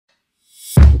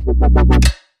Good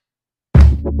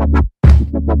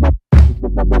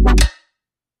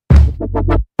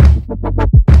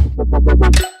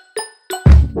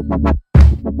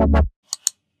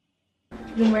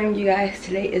morning, you guys.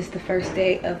 Today is the first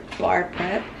day of bar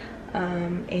prep,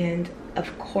 and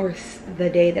of course the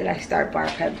day that I start bar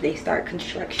prep, they start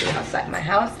construction outside my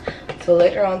house. So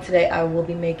later on today I will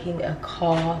be making a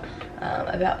call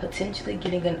about potentially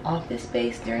getting an office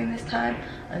space during this time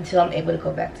until I'm able to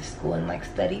go back to school and like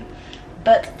study.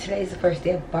 But today is the first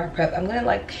day of bar prep. I'm gonna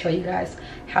like show you guys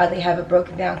how they have it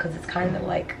broken down because it's kind of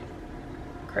like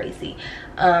crazy.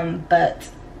 But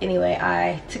anyway,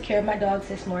 I took care of my dogs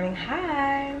this morning.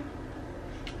 Hi.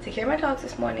 Took care of my dogs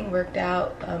this morning, worked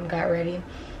out, got ready.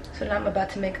 So now I'm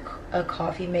about to make a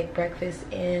coffee, make breakfast,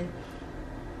 and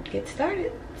get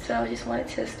started. So I just wanted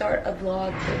to start a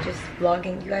vlog, so just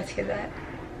vlogging. You guys hear that?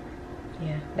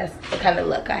 Yeah, that's the kind of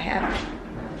look I have.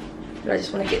 But I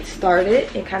just want to get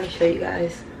started and kind of show you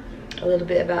guys a little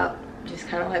bit about just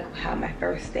kind of like how my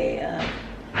first day of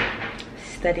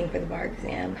studying for the bar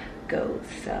exam goes.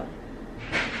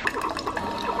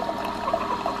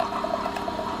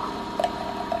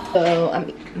 So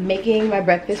I'm making my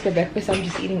breakfast. For breakfast I'm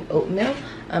just eating oatmeal,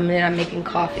 and then I'm making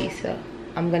coffee. So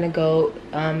I'm gonna go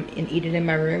and eat it in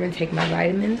my room and take my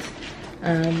vitamins.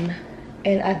 And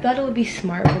I thought it would be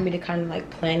smart for me to kind of like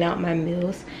plan out my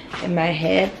meals in my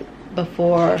head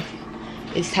before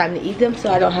it's time to eat them,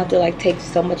 so I don't have to like take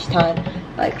so much time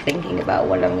like thinking about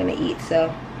what I'm gonna eat.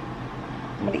 So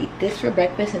I'm gonna eat this for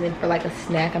breakfast, and then for like a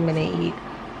snack I'm gonna eat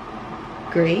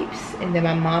grapes. And then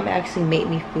my mom actually made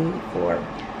me food for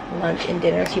lunch and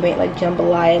dinner. She made like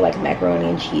jambalaya, like macaroni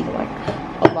and cheese, and like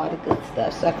a lot of good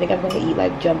stuff. So I think I'm gonna eat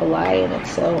like jambalaya, and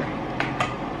it's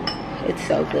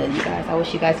so good, you guys. I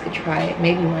wish you guys could try it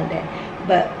maybe one day.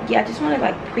 But yeah, I just want to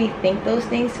like pre-think those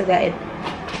things so that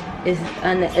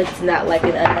it's not like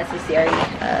an unnecessary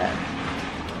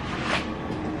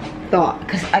thought.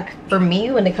 Because like for me,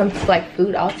 when it comes to like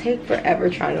food, I'll take forever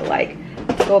trying to like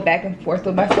go back and forth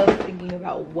with myself thinking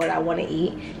about what I want to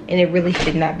eat, and it really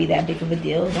should not be that big of a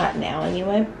deal, not now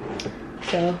anyway.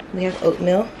 So we have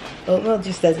oatmeal. Oatmeal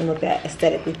just doesn't look that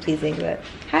aesthetically pleasing, but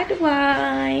hi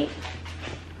Dwight.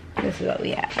 This is what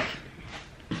we have.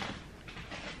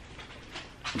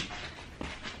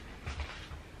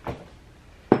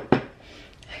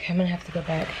 Okay, I'm gonna have to go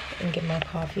back and get my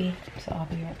coffee, so I'll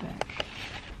be right back.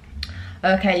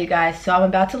 Okay, you guys, so I'm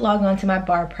about to log on to my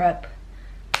bar prep.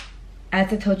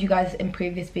 As I told you guys in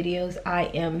previous videos, I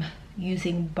am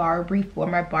using Barbary for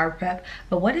my bar prep.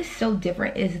 But what is so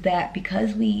different is that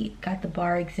because we got the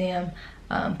bar exam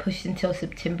pushed until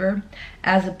September,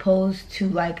 as opposed to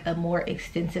like a more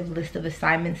extensive list of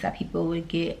assignments that people would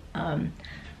get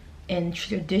in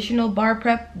traditional bar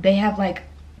prep, they have like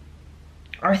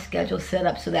our schedule set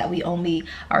up so that we only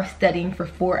are studying for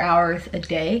 4 hours a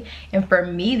day. And for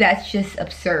me, that's just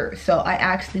absurd. So I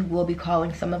actually will be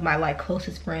calling some of my like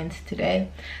closest friends today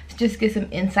to just get some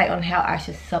insight on how I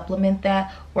should supplement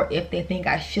that, or if they think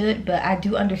I should. But I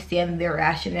do understand their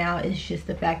rationale is just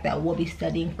the fact that we'll be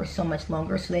studying for so much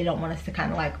longer, so they don't want us to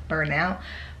kind of like burn out.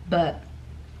 But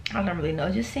I don't really know,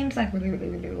 it just seems like really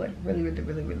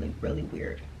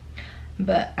weird.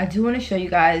 But I do want to show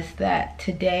you guys that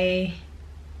today,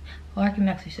 well, I can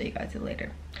actually show you guys it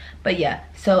later. But yeah,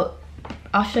 so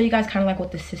I'll show you guys kind of like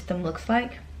what the system looks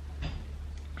like.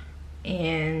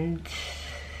 And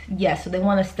yeah, so they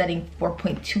want us studying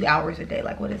 4.2 hours a day.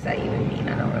 Like, what does that even mean?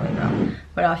 I don't really know,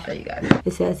 but I'll show you guys.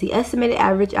 It says the estimated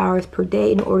average hours per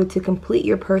day in order to complete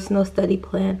your personal study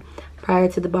plan prior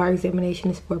to the bar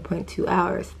examination is 4.2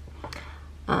 hours.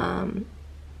 I've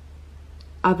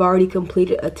already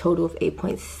completed a total of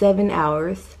 8.7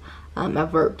 hours.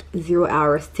 I've worked 0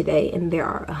 hours today, and there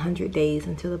are 100 days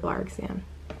until the bar exam.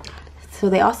 So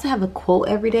they also have a quote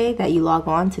every day that you log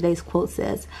on. Today's quote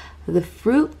says, "The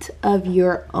fruit of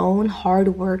your own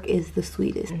hard work is the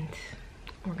sweetest." And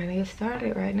we're gonna get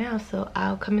started right now. So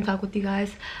I'll come and talk with you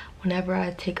guys whenever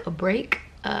I take a break,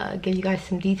 give you guys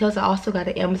some details. I also got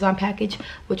an Amazon package,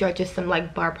 which are just some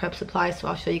like bar prep supplies, so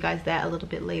I'll show you guys that a little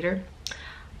bit later.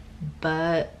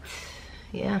 But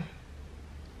yeah,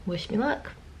 wish me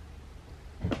luck.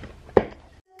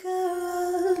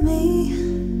 Me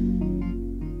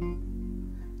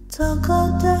talk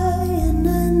all day and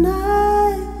the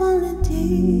night on the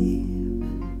deep.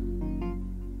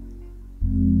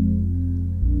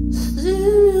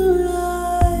 Stimulate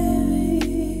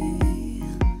me.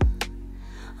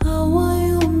 I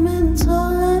want you mental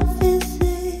and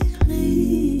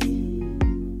physically.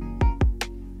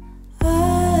 I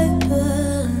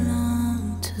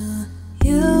belong to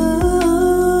you.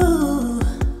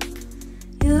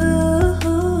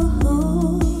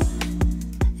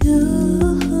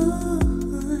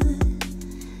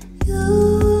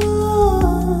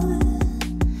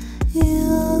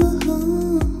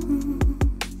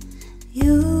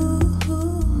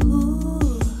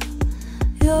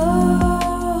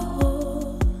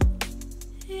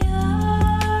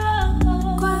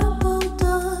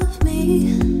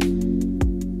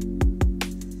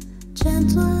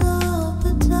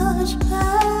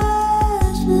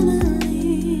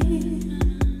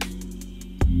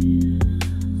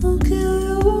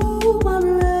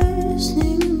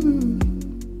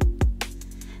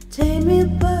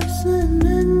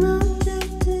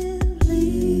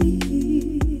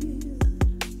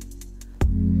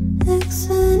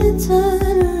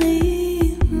 eternally.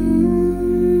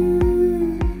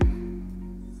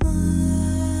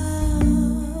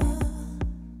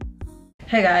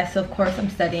 Hey guys, so of course I'm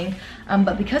studying,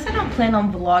 but because I don't plan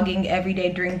on vlogging every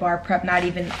day during bar prep, not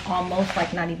even almost,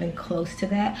 like not even close to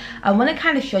that, I want to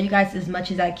kind of show you guys as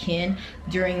much as I can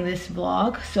during this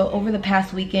vlog. So over the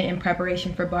past weekend in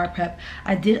preparation for bar prep,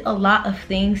 I did a lot of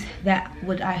things that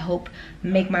would, I hope,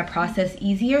 make my process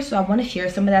easier. So I want to share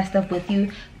some of that stuff with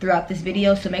you throughout this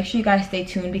video, so make sure you guys stay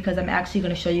tuned, because I'm actually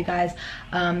going to show you guys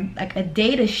like a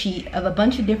data sheet of a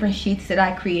bunch of different sheets that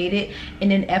I created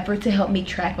in an effort to help me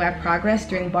track my progress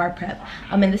during bar prep.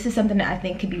 And this is something that I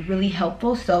think could be really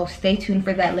helpful, so stay tuned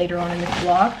for that later on in this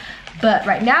vlog. But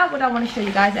right now, what I want to show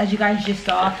you guys, as you guys just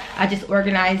saw, I just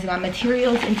organized my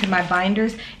materials into my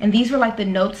binders, and these were like the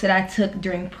notes that I took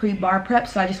during pre-bar prep,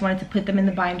 so I just wanted to put them in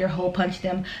the binder, hole punch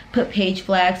them, put page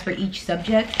flags for each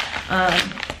subject.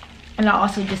 And I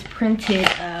also just printed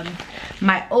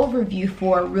my overview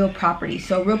for real property.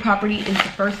 So real property is the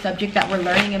first subject that we're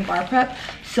learning in bar prep.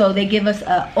 So they give us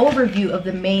an overview of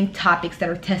the main topics that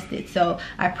are tested. So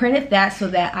I printed that so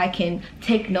that I can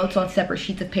take notes on separate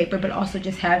sheets of paper, but also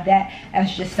just have that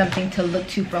as just something to look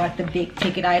to for like the big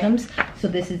ticket items. So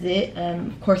this is it.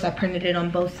 Of course, I printed it on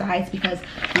both sides because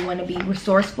we want to be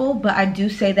resourceful. But I do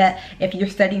say that if you're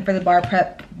studying for the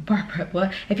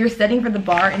if you're studying for the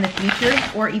bar in the future,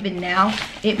 or even now,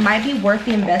 it might be worth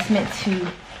the investment to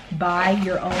buy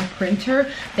your own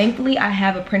printer. Thankfully, I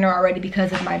have a printer already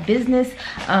because of my business,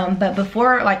 but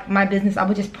before, like my business, I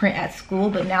would just print at school,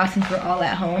 but now since we're all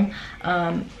at home,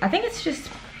 I think it's just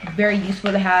very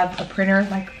useful to have a printer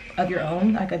like of your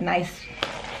own, like a nice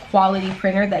quality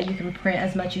printer that you can print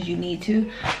as much as you need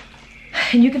to,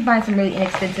 and you can find some really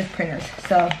inexpensive printers.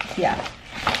 So yeah,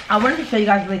 I wanted to show you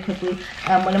guys really quickly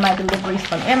one of my deliveries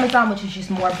from Amazon, which is just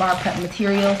more bar prep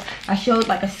materials. I showed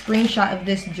like a screenshot of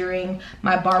this during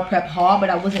my bar prep haul, but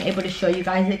I wasn't able to show you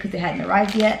guys it because it hadn't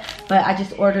arrived yet. But I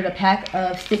just ordered a pack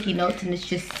of sticky notes, and it's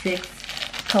just 6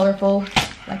 colorful,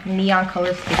 like neon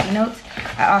color sticky notes.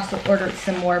 I also ordered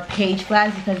some more page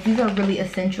flags because these are really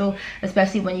essential,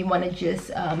 especially when you want to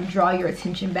just draw your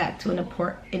attention back to an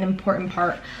important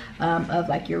part of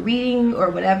like your reading or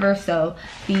whatever. So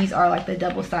these are like the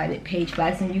double-sided page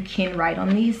flags, and you can write on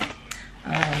these.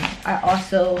 I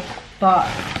also bought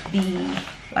the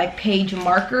like page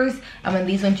markers.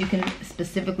 These ones you can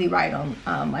specifically write on.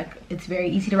 Like it's very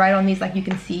easy to write on these. Like you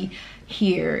can see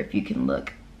here, if you can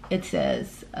look, it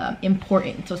says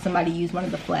important. So somebody used one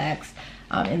of the flags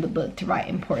in the book to write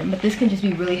important. But this can just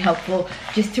be really helpful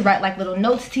just to write like little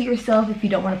notes to yourself if you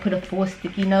don't want to put a full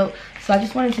sticky note. So I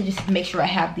just wanted to just make sure I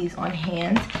have these on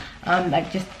hand,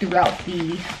 like just throughout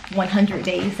the 100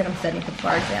 days that I'm studying for the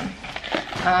bar exam.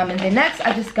 And then next,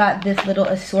 I just got this little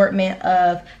assortment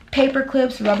of paper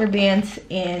clips, rubber bands,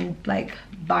 and like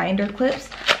binder clips.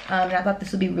 And I thought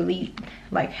this would be really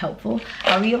like helpful.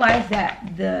 I realized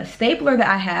that the stapler that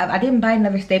I have, I didn't buy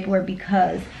another stapler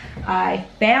because I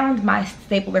found my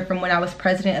stapler from when I was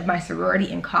president of my sorority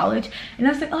in college, and I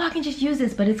was like, oh, I can just use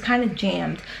this, but it's kind of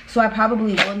jammed. So I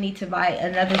probably will need to buy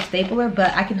another stapler,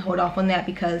 but I can hold off on that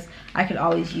because I could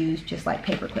always use just like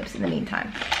paper clips in the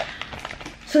meantime.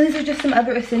 So these are just some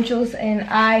other essentials, and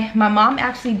my mom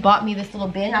actually bought me this little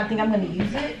bin. I think I'm gonna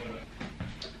use it.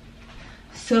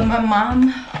 So my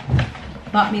mom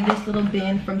bought me this little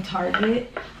bin from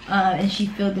Target, and she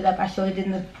filled it up. I showed it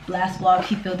in the last vlog.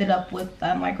 She filled it up with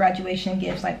my graduation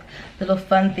gifts, like little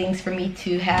fun things for me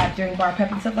to have during bar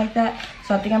prep and stuff like that.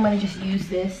 So I think I'm gonna just use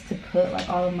this to put like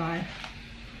all of my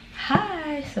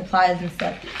supplies and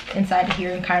stuff inside of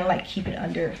here and kind of like keep it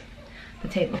under the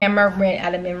table. Camera ran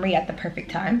out of memory at the perfect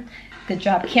time. Good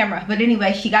job, camera. But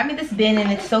anyway, she got me this bin,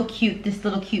 and it's so cute. This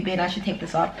little cute bin. I should take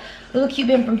this off. Little cute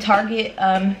bin from Target.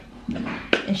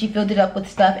 And she filled it up with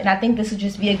stuff, and I think this would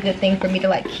just be a good thing for me to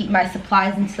like keep my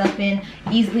supplies and stuff in,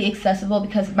 easily accessible,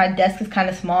 because my desk is kind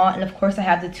of small, and of course I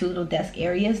have the 2 little desk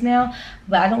areas now,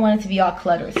 but I don't want it to be all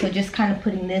cluttered. So just kind of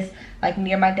putting this like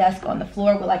near my desk on the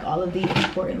floor with like all of the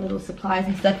important little supplies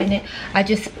and stuff in it. I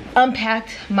just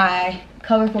unpacked my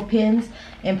colorful pens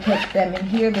and put them in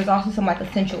here. There's also some like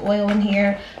essential oil in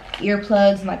here,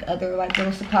 earplugs, and like other like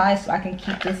little supplies, so I can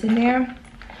keep this in there.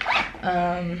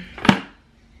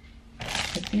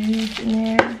 Put these in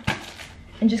there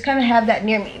and just kind of have that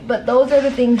near me. But those are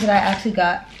the things that I actually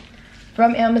got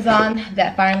from Amazon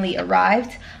that finally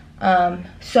arrived.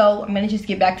 So I'm gonna just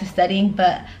get back to studying,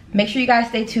 but make sure you guys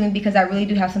stay tuned because I really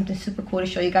do have something super cool to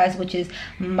show you guys, which is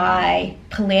my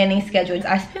planning schedule.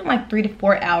 I spent like 3 to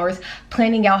 4 hours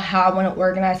planning out how I want to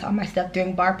organize all my stuff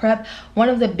during bar prep. One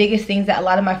of the biggest things that a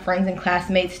lot of my friends and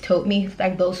classmates told me,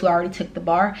 like those who already took the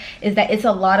bar, is that it's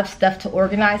a lot of stuff to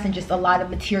organize and just a lot of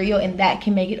material, and that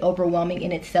can make it overwhelming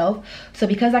in itself. So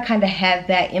because I kind of had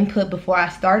that input before I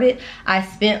started, I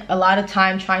spent a lot of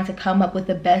time trying to come up with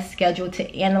the best schedule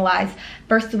to analyze,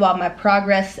 first of all, my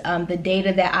progress, the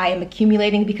data that I am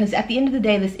accumulating, because at the end of the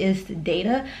day, this is the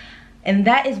data. And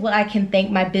that is what I can thank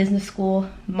my business school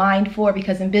mind for,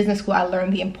 because in business school I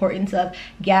learned the importance of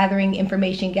gathering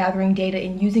information, gathering data,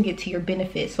 and using it to your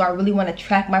benefit. So I really want to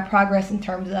track my progress in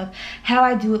terms of how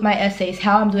I do with my essays,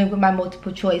 how I'm doing with my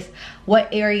multiple choice, what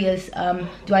areas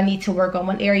do I need to work on,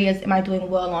 what areas am I doing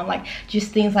well on, like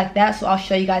just things like that. So I'll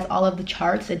show you guys all of the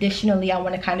charts. Additionally, I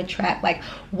want to kind of track like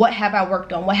what have I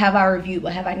worked on, what have I reviewed,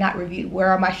 what have I not reviewed, where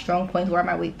are my strong points, where are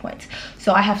my weak points.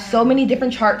 So I have so many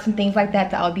different charts and things like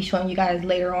that I'll be showing you guys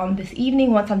later on this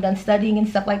evening once I'm done studying and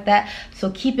stuff like that. So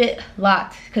keep it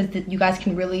locked because you guys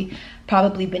can really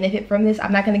probably benefit from this.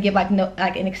 I'm not going to give like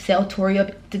an Excel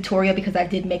tutorial because I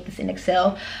did make this in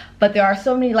Excel, but there are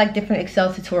so many like different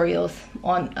Excel tutorials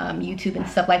on YouTube and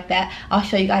stuff like that. I'll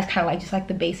show you guys kind of like just like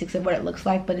the basics of what it looks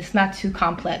like, but it's not too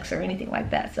complex or anything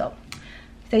like that. So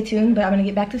stay tuned, but I'm going to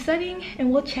get back to studying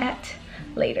and we'll chat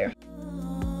later.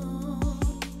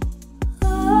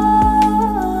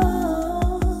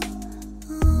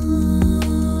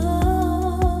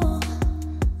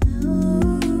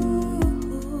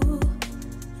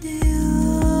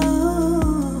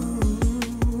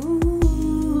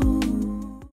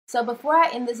 So before I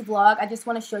end this vlog, I just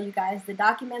want to show you guys the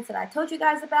documents that I told you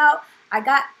guys about. I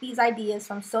got these ideas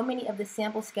from so many of the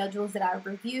sample schedules that I've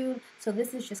reviewed. So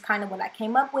this is just kind of what I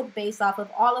came up with based off of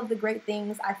all of the great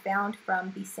things I found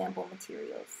from these sample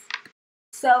materials.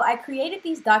 So I created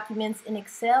these documents in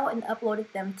Excel and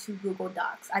uploaded them to Google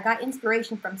Docs. I got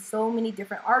inspiration from so many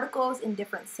different articles and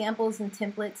different samples and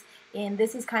templates, and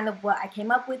this is kind of what I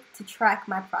came up with to track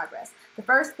my progress. The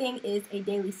first thing is a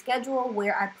daily schedule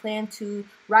where I plan to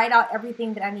write out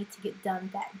everything that I need to get done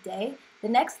that day. The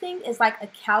next thing is like a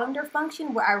calendar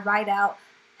function where I write out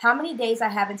how many days I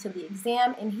have until the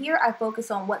exam, and here I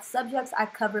focus on what subjects I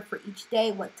covered for each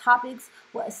day, what topics,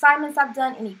 what assignments I've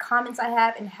done, any comments I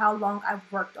have, and how long I've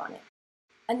worked on it.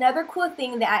 Another cool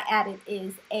thing that I added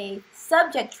is a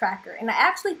subject tracker, and I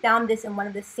actually found this in one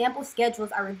of the sample schedules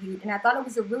I reviewed, and I thought it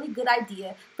was a really good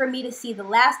idea for me to see the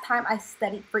last time I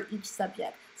studied for each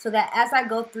subject, so that as I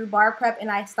go through bar prep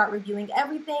and I start reviewing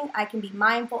everything, I can be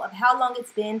mindful of how long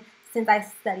it's been since I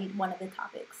studied one of the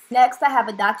topics. Next, I have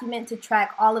a document to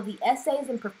track all of the essays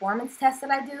and performance tests that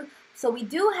I do. So we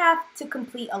do have to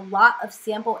complete a lot of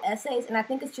sample essays, and I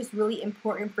think it's just really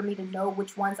important for me to know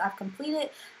which ones I've completed.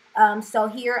 So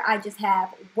here I just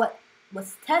have what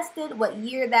was tested, what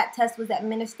year that test was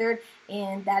administered,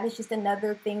 and that is just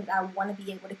another thing that I want to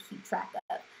be able to keep track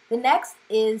of. The next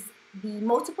is the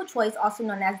multiple choice, also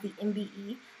known as the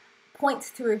MBE.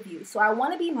 Points to review. So I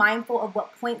want to be mindful of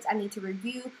what points I need to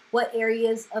review, what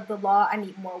areas of the law I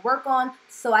need more work on.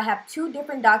 So I have 2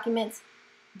 different documents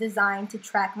designed to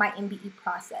track my MBE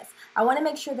process. I want to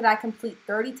make sure that I complete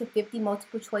 30 to 50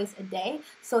 multiple choice a day.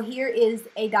 So here is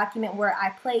a document where I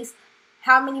place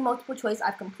how many multiple choice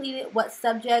I've completed, what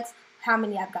subjects, how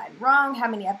many I've gotten wrong, how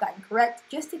many I've gotten correct,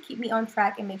 just to keep me on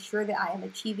track and make sure that I am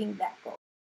achieving that